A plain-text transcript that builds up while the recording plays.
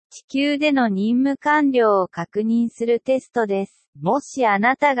地球での任務完了を確認するテストです。もしあ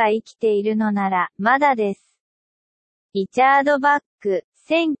なたが生きているのなら、まだです。リチャード・バック、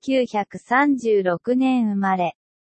1936年生まれ。